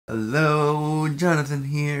Hello, Jonathan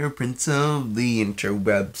here, Prince of the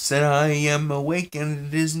Interwebs, and I am awake and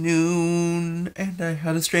it is noon, and I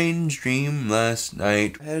had a strange dream last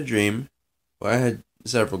night. I had a dream, well I had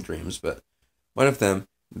several dreams, but one of them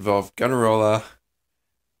involved Gunnarolla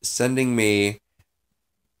sending me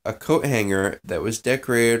a coat hanger that was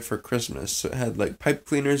decorated for Christmas. So it had like pipe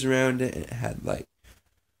cleaners around it, and it had like,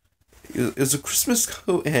 it was a Christmas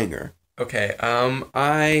coat hanger. Okay,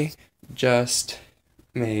 I just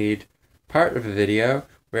made part of a video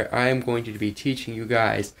where I'm going to be teaching you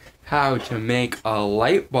guys how to make a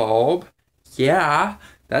light bulb. Yeah,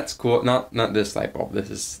 that's cool. Not this light bulb. This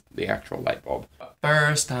is the actual light bulb. But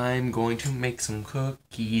first, I'm going to make some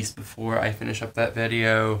cookies before I finish up that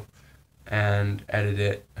video and edit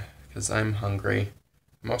it because I'm hungry.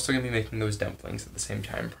 I'm also going to be making those dumplings at the same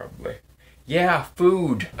time, probably. Yeah,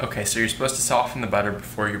 food! Okay, so you're supposed to soften the butter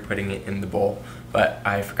before you're putting it in the bowl, but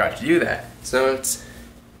I forgot to do that. So it's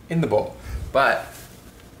in the bowl. But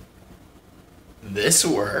this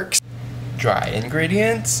works. Dry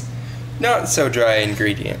ingredients, not so dry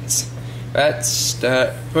ingredients. Let's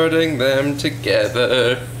start putting them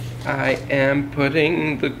together. I am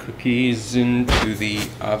putting the cookies into the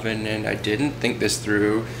oven, and I didn't think this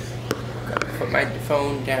through. Gotta put my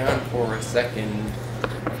phone down for a second.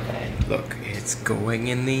 And look, it's going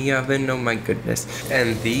in the oven, oh my goodness.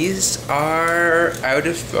 And these are out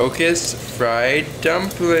of focus fried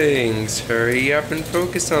dumplings. Hurry up and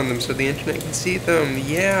focus on them so the internet can see them,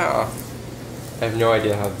 yeah. I have no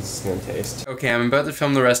idea how this is gonna taste. Okay, I'm about to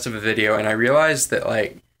film the rest of a video, and I realized that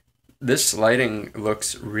like, this lighting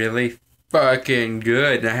looks really fucking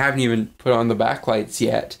good, and I haven't even put on the backlights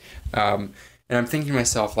yet. And I'm thinking to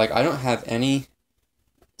myself, like, I don't have any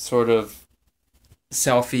sort of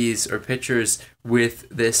selfies or pictures with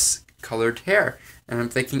this colored hair, and I'm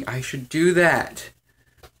thinking I should do that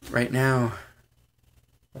right now.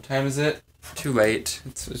 What time is it? Too late.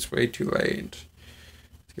 It's way too late.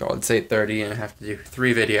 Y'all, it's 8:30 and I have to do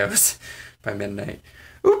 3 videos by midnight.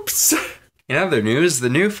 Oops! In other news, the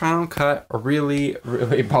new Final Cut really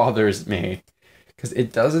bothers me because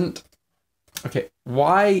it doesn't. Okay,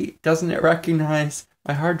 why doesn't it recognize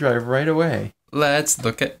my hard drive right away? Let's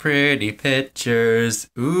look at pretty pictures.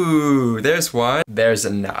 Ooh, there's one. There's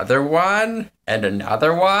another one. And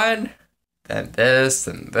another one. Then this,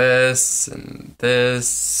 and this, and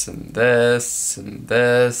this, and this, and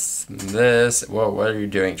this, and this. Whoa, what are you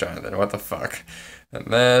doing, Jonathan? What the fuck? And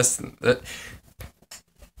this, and this.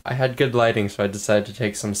 I had good lighting, so I decided to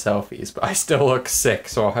take some selfies, but I still look sick,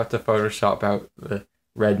 so I'll have to Photoshop out the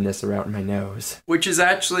redness around my nose. Which is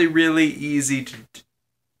actually really easy to do.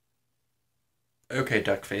 Okay,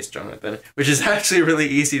 duck face Jonathan. Which is actually really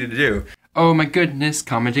easy to do. Oh my goodness,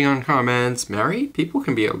 commenting on comments. Married people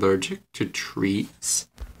can be allergic to treats.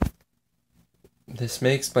 This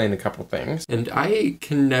may explain a couple things. And I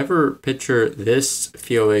can never picture this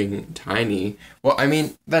feeling tiny. Well, I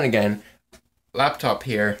mean, then again, laptop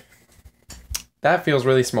here. That feels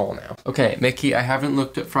really small now. Okay, Mickey, I haven't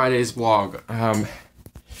looked at Friday's vlog.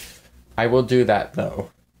 I will do that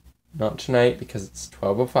though. Not tonight because it's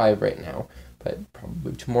 12:05 right now. But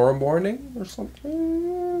probably tomorrow morning or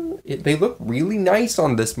something. They look really nice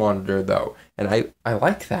on this monitor though, and I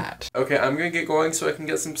like that. Okay, I'm gonna get going so I can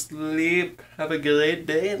get some sleep. Have a great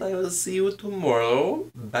day, and I will see you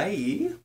tomorrow. Bye.